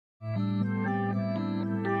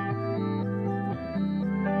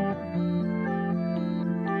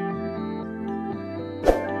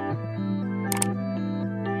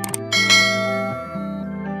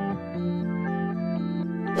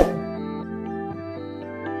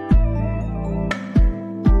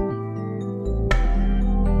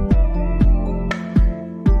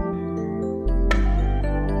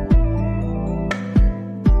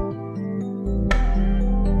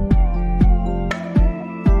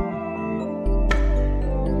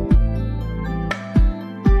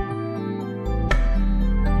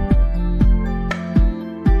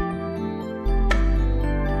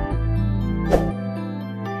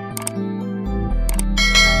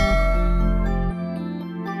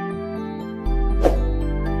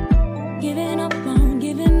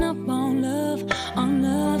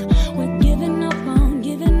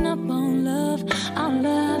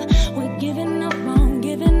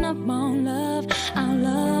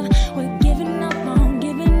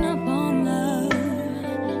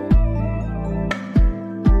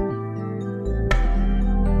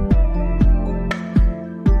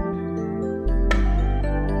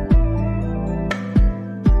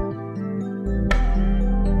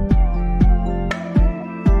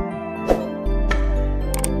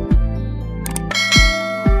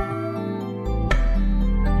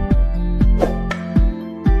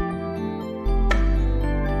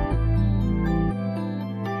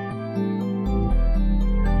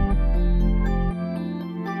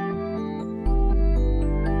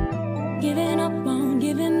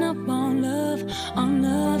love, on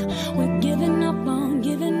love. We're giving up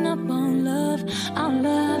on love, our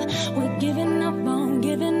love. We're giving up on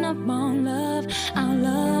love, our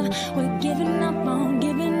love. We're giving up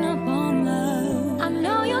on love. I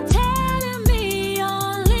know you're telling me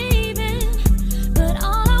you're leaving, but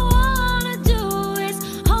all I wanna do is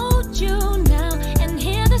hold you now and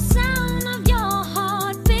hear the sound of your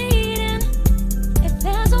heart beating. If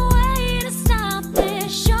there's a way to stop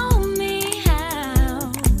this, show me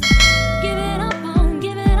how. Give it up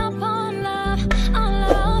on love, our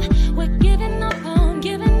love. We're giving up on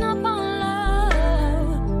love.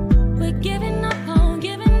 We're giving up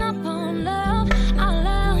on love, our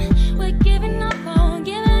love. We're giving up on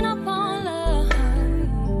love.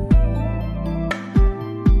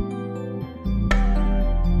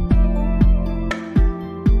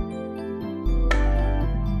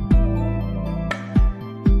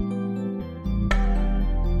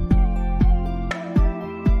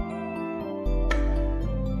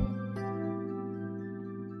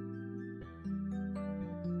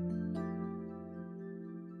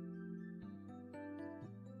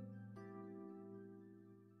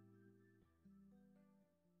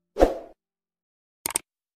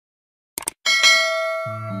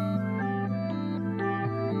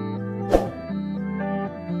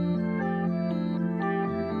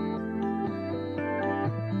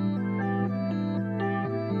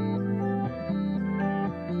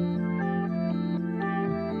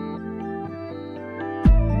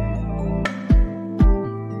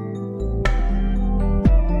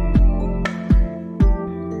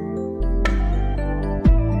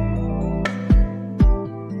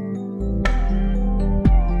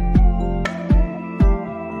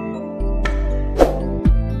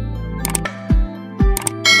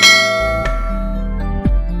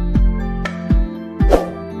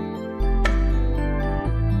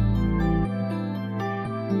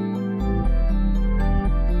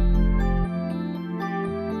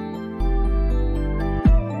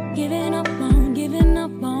 Giving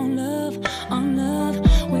up on love, on love.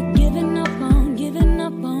 We're giving up on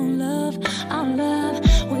love, our love.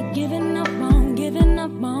 We're giving up on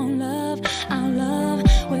love, our love.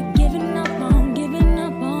 We're giving up on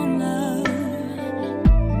love.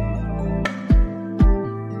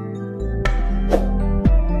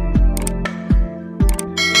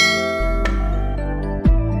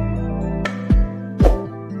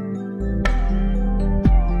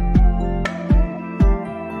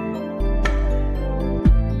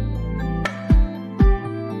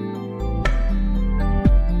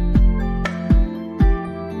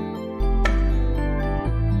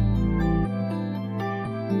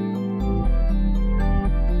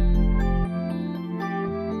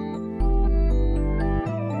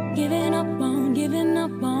 Giving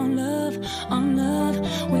up on love, on love.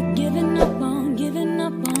 We're giving up on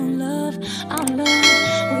love, our love.